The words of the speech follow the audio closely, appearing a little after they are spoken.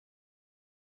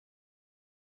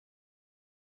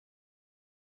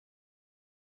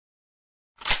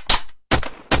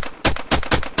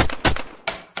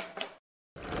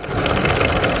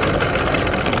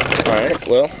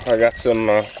Well, I got some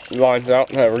lines out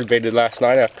and I rebaited last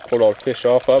night after I pulled all the fish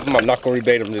off of them. I'm not going to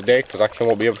rebait them today because I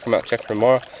won't be able to come out and check them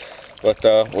tomorrow. But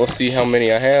we'll see how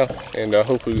many I have, and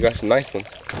hopefully we got some nice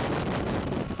ones.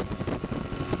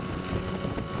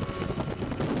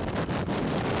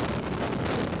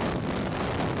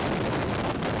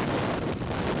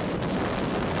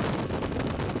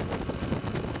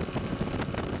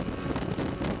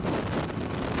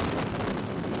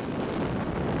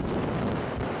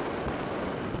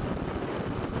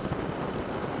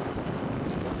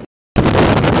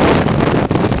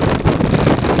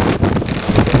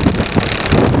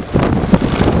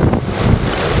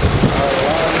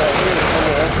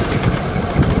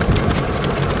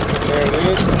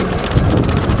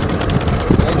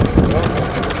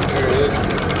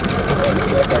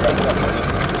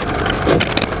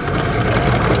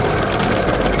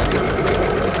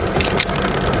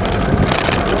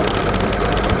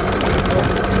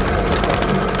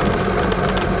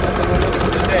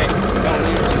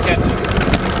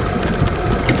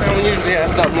 Usually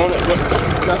has something on it, but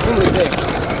nothing today.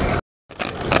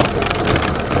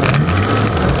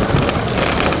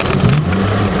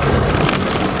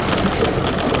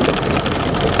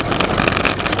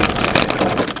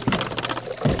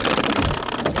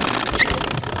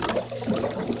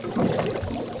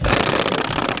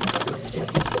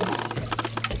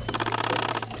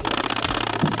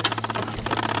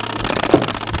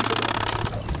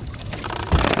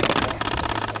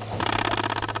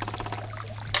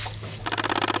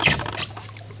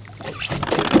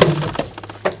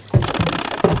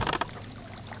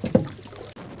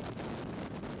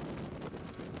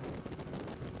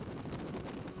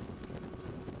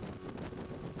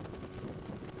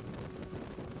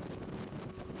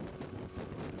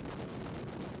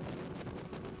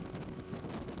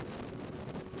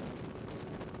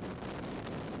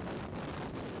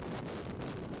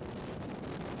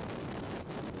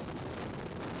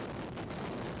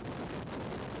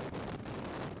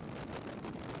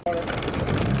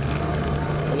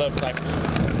 I love cypress.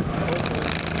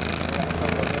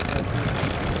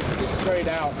 It's straight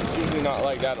out. It's usually not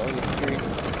like that on the street.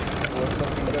 Well, it's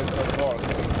looking good so far.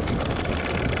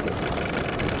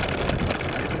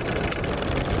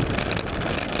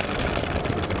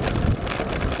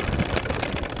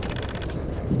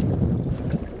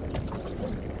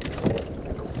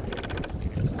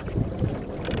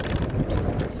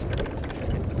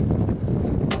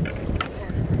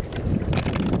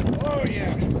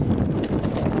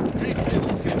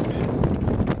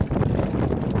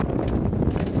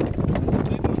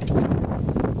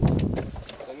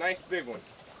 Nice big one.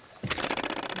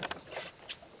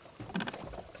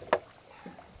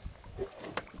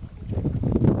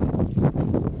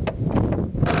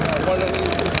 One of these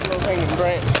little hanging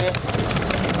branch, yeah.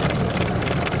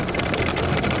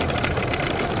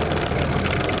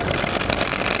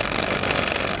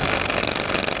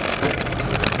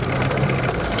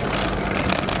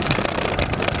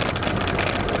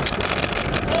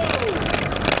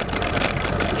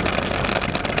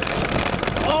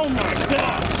 Oh my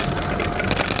gosh!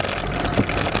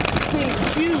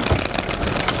 Thing's huge!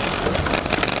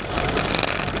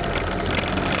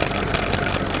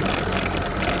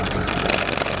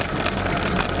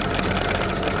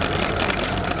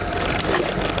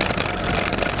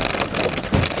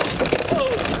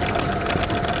 Oh!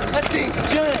 That thing's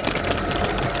giant!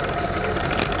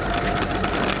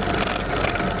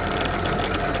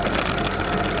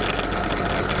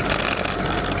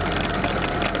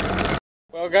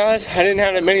 Well guys, I didn't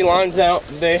have that many lines out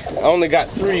today. I only got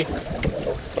 3,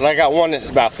 but I got one that's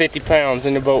about 50 pounds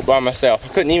in the boat by myself. I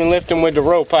couldn't even lift him with the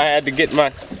rope. I had to get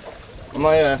my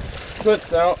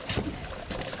clips out,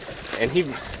 and he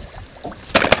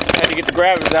had to get the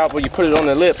grabbers out where you put it on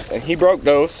the lip, and he broke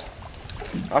those.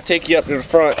 I'll take you up to the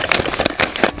front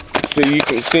so you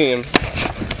can see him.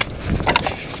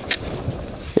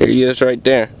 There he is right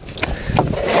there.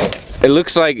 It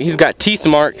looks like he's got teeth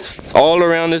marks all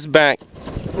around his back.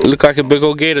 It looked like a big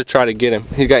old gator tried to get him.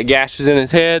 He's got gashes in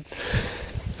his head.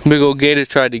 Big old gator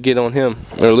tried to get on him,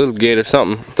 or a little gator,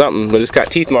 something, but it's got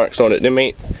teeth marks on it. Them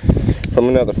ain't from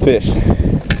another fish.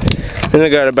 Then I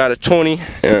got about a 20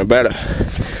 and about a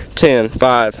 10,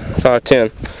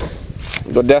 5'10".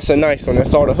 But that's a nice one.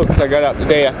 That's all the hooks I got out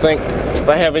today. I think if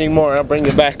I have any more, I'll bring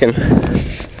you back and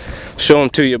show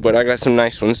them to you. But I got some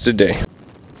nice ones today.